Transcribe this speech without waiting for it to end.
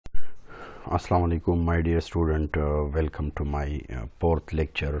Assalamu alaikum, my dear student. Welcome to my fourth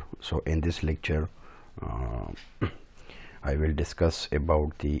lecture. So in this lecture uh, I will discuss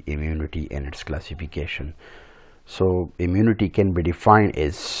about the immunity and its classification. So immunity can be defined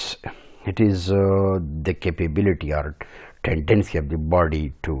as it is the capability or tendency of the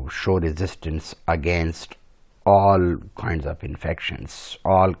body to show resistance against all kinds of infections,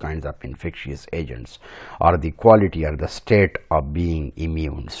 all kinds of infectious agents, or the quality or the state of being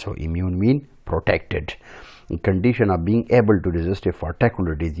immune. So immune mean protected, in condition of being able to resist a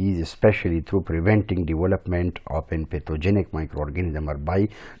particular disease, especially through preventing development of a pathogenic microorganism or by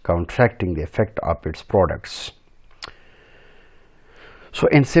counteracting the effect of its products. So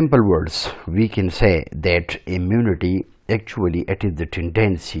in simple words, we can say that immunity actually it is the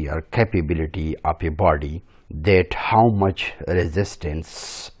tendency or capability of a body that how much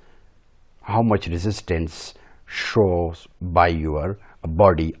resistance shows by your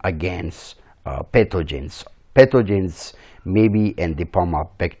body against pathogens. Pathogens may be in the form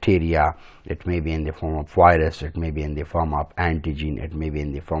of bacteria, it may be in the form of virus, it may be in the form of antigen, it may be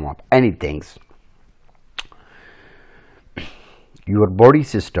in the form of anything. Your body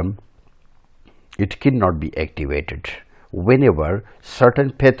system, it cannot be activated whenever certain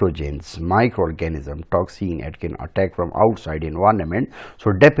pathogens, microorganism, toxin it can attack from outside environment.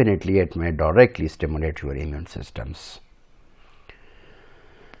 So definitely it may directly stimulate your immune systems.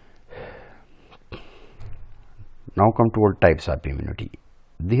 Now come to our types of immunity.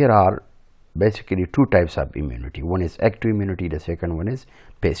 There are basically two types of immunity. One is active immunity, the second one is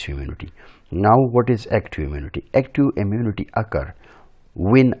passive immunity. Now what is active immunity? Active immunity occur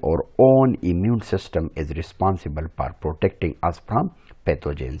when our own immune system is responsible for protecting us from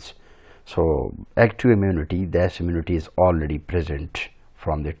pathogens. So active immunity, this immunity is already present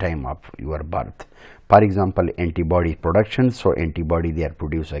from the time of your birth. For example, antibody production. So antibody they are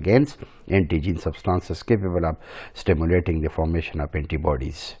produced against antigen substances capable of stimulating the formation of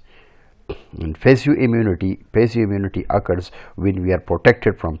antibodies. In passive immunity occurs when we are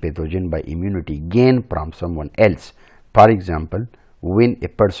protected from pathogen by immunity gained from someone else. For example, when a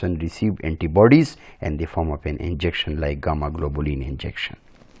person received antibodies in the form of an injection like gamma globulin injection.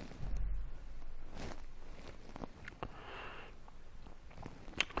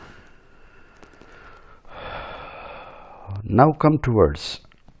 Now come towards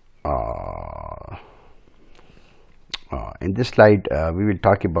in this slide we will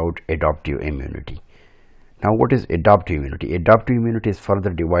talk about adaptive immunity. Now what is adaptive immunity? Adaptive immunity is further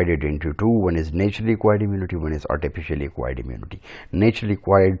divided into two. One is naturally acquired immunity, one is artificially acquired immunity. Naturally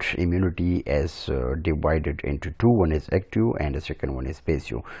acquired immunity is divided into two. One is active and the second one is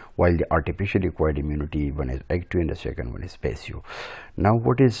passive, while the artificially acquired immunity, one is active and the second one is passive. Now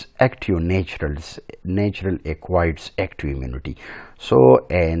what is active? Natural acquired active immunity. So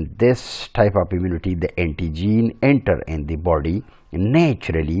in this type of immunity, the antigen enter in the body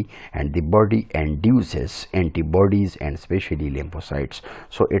naturally and the body induces antibodies and especially lymphocytes.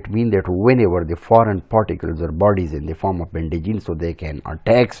 So it means that whenever the foreign particles or bodies in the form of antigen, so they can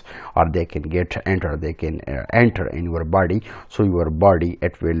attack or they can enter in your body. So your body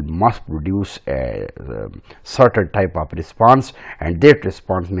must produce a certain type of response, and that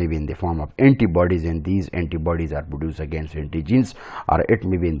response may be in the form of antibodies, and these antibodies are produced against antigens, or it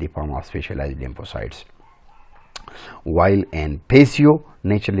may be in the form of specialized lymphocytes. While in passive,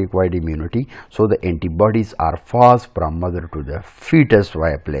 naturally acquired immunity, so the antibodies are passed from mother to the fetus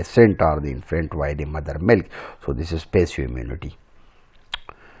via placenta or the infant via the mother milk. So this is passive immunity.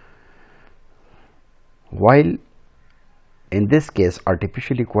 While in this case,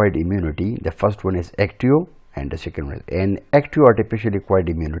 artificially acquired immunity, the first one is active and the second one is in active artificially acquired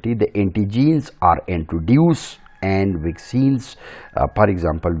immunity, the antigens are introduced and vaccines, for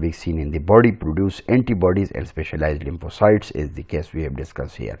example, vaccine in the body produce antibodies and specialized lymphocytes is the case we have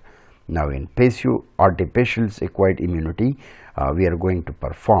discussed here. Now in passive artificial acquired immunity, we are going to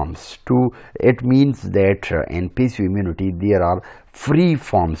perform two. It means that in passive immunity there are free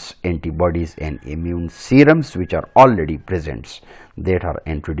forms antibodies and immune serums which are already present, that are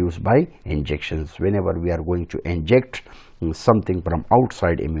introduced by injections. Whenever we are going to inject something from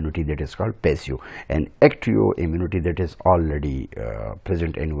outside immunity, that is called passive, and active immunity that is already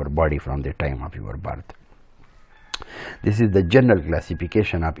present in your body from the time of your birth. This is the general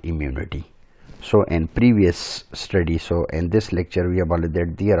classification of immunity. So in previous study, so in this lecture we have already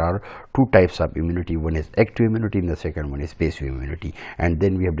that there are two types of immunity. One is active immunity and the second one is passive immunity, and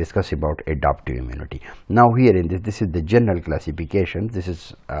then we have discussed about adaptive immunity. Now here in this is the general classification. This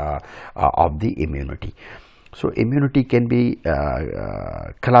is of the immunity. So immunity can be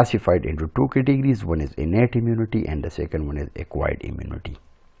classified into two categories. One is innate immunity and the second one is acquired immunity.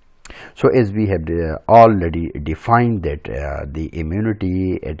 So as we have already defined that the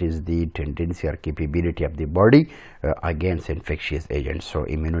immunity, it is the tendency or capability of the body against infectious agents. So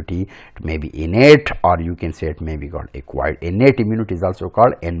immunity, it may be innate, or you can say it may be called acquired. Innate immunity is also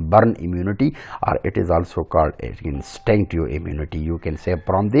called inborn immunity, or it is also called instinctive immunity, you can say,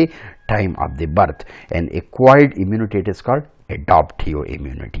 from the time of the birth. And acquired immunity, it is called adaptive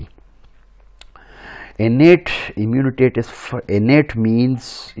immunity. Innate immunity, innate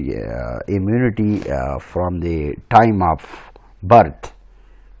means immunity from the time of birth.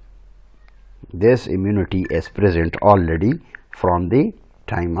 This immunity is present already from the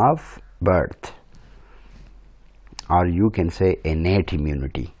time of birth, or you can say innate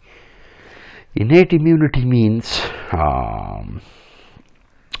immunity. Innate immunity means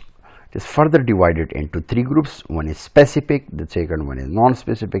it is further divided into three groups. One is specific, the second one is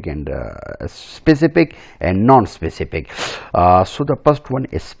non-specific, and specific and non-specific. So the first one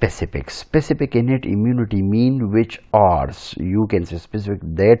is specific. Specific innate immunity mean which are, you can say, specific,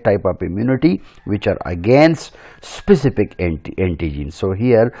 that type of immunity which are against specific antigens. So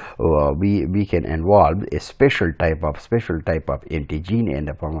here we can involve a special type of antigen and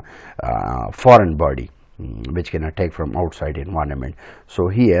a foreign body which can attack from outside environment. So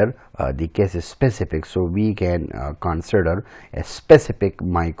here the case is specific, so we can consider a specific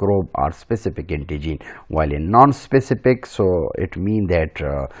microbe or specific antigen, while in non-specific, so it means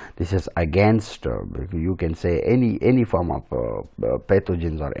that this is against you can say any form of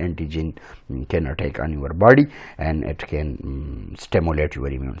pathogens or antigen can attack on your body, and it can stimulate your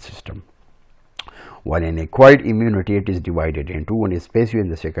immune system. While in acquired immunity, it is divided into one is passive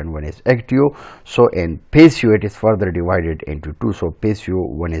and the second one is active. So in passive, it is further divided into two. So passive,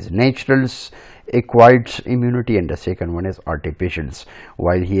 one is natural acquired immunity and the second one is artificial.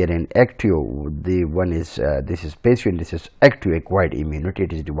 While here in active, the one is this is passive and this is active adaptive immunity.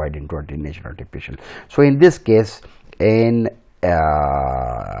 It is divided into natural artificial. So in this case, in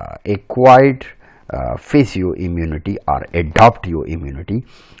acquired passive immunity or adaptive immunity,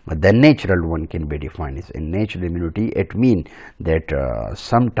 the natural one can be defined as in natural immunity. It means that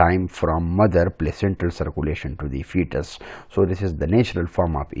sometime from mother placental circulation to the fetus. So this is the natural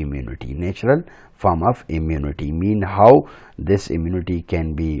form of immunity. Natural form of immunity mean how this immunity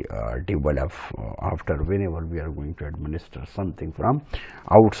can be developed after whenever we are going to administer something from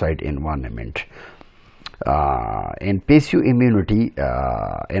outside environment. In passive immunity,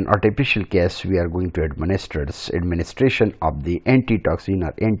 in artificial case, we are going to administration of the antitoxin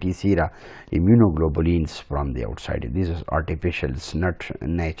or anti-sera immunoglobulins from the outside. These are artificials, not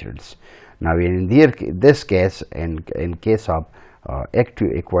naturals. Now in this case, in case of active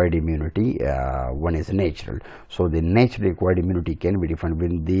acquired immunity, one is natural. So the natural acquired immunity can be defined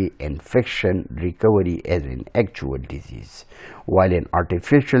when the infection recovery as in actual disease, while in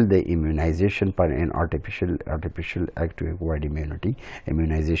artificial, the immunization for an artificial active acquired immunity,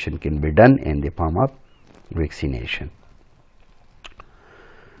 immunization can be done in the form of vaccination.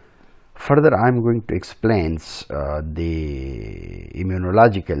 Further, I am going to explain the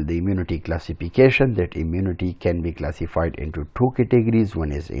immunity classification, that immunity can be classified into two categories.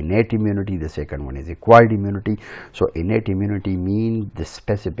 One is innate immunity, the second one is acquired immunity. So innate immunity means the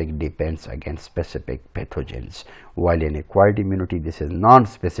specific defense against specific pathogens, while in acquired immunity, this is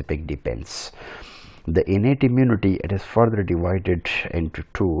non-specific defense. The innate immunity, it is further divided into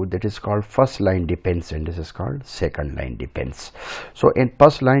two, that is called first line defense and this is called second line defense. So in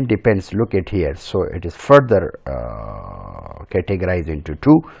first line defense, look at here, so it is further categorized into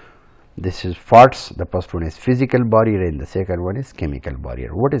two. This is parts. The first one is physical barrier and the second one is chemical barrier.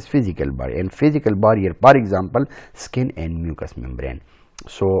 What is physical barrier? In physical barrier, for example, skin and mucous membrane.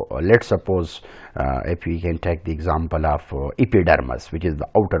 So let's suppose if we can take the example of epidermis, which is the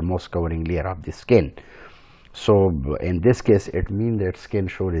outermost covering layer of the skin. So in this case, it means that skin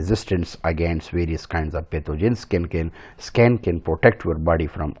show resistance against various kinds of pathogens. Skin can protect your body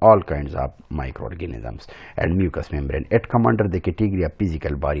from all kinds of microorganisms. And mucous membrane, it come under the category of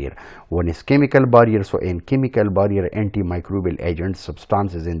physical barrier. One is chemical barrier. So in chemical barrier, antimicrobial agents,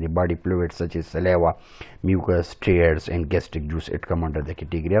 substances in the body fluids such as saliva, mucus, tears and gastric juice, it come under the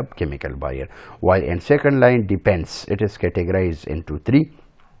category of chemical barrier. While in second line defense, it is categorized into three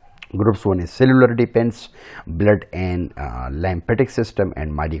groups. One is cellular defense, blood and lymphatic system,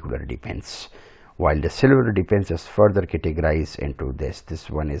 and molecular defense. While the cellular defense is further categorized into this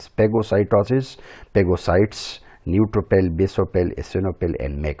one is phagocytosis, phagocytes neutrophil, basophil, eosinophil,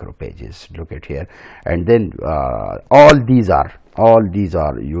 and macrophages. Look at here, and then all these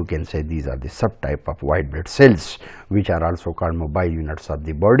are, you can say, these are the subtype of white blood cells, which are also called mobile units of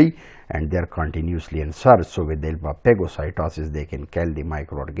the body, and they are continuously in search. So with the help of phagocytosis, they can kill the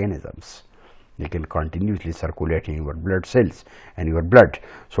microorganisms. They can continuously circulate in your blood cells and your blood.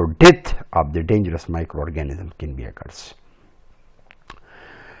 So death of the dangerous microorganism can be occurs.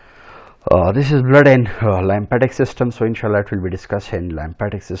 This is blood and lymphatic system. So inshallah it will be discussed in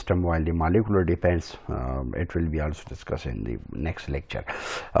lymphatic system, while the molecular defense it will be also discussed in the next lecture.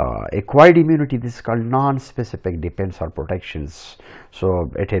 Acquired immunity, this is called non-specific defense or protections.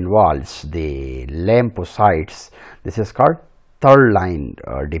 So it involves the lymphocytes. This is called third line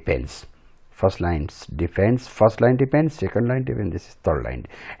defense. First line defense, second line defense, this is third line,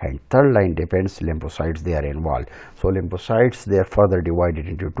 and third line defense lymphocytes, they are involved. So lymphocytes, they are further divided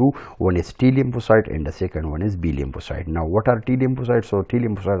into two. One is T lymphocyte and the second one is B lymphocyte. Now what are T lymphocytes? So T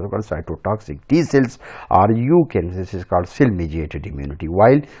lymphocytes are called cytotoxic T cells, or you can, this is called cell mediated immunity,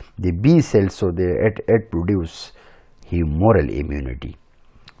 while the B cells, so they it produce humoral immunity.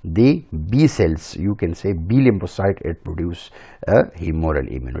 The B cells, you can say B lymphocyte, it produce humoral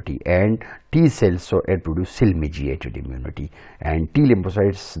immunity, and T cells, so it produce cell mediated immunity, and T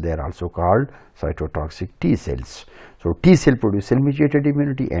lymphocytes, they are also called cytotoxic T cells. So T cell produce cell mediated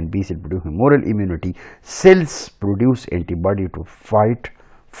immunity and B cell produce humoral immunity. Cells produce antibody to fight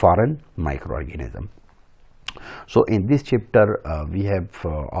foreign microorganism. So in this chapter we have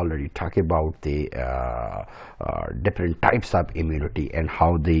already talked about the different types of immunity and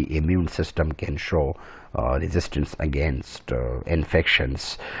how the immune system can show resistance against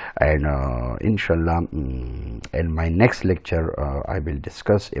infections, and inshallah in my next lecture I will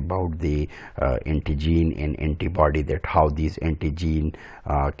discuss about the antigen and antibody, that how these antigen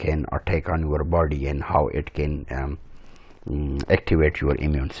can attack on your body and how it can activate your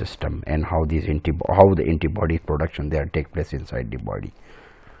immune system, and how these how the antibody production there take place inside the body.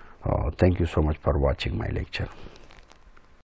 Thank you so much for watching my lecture.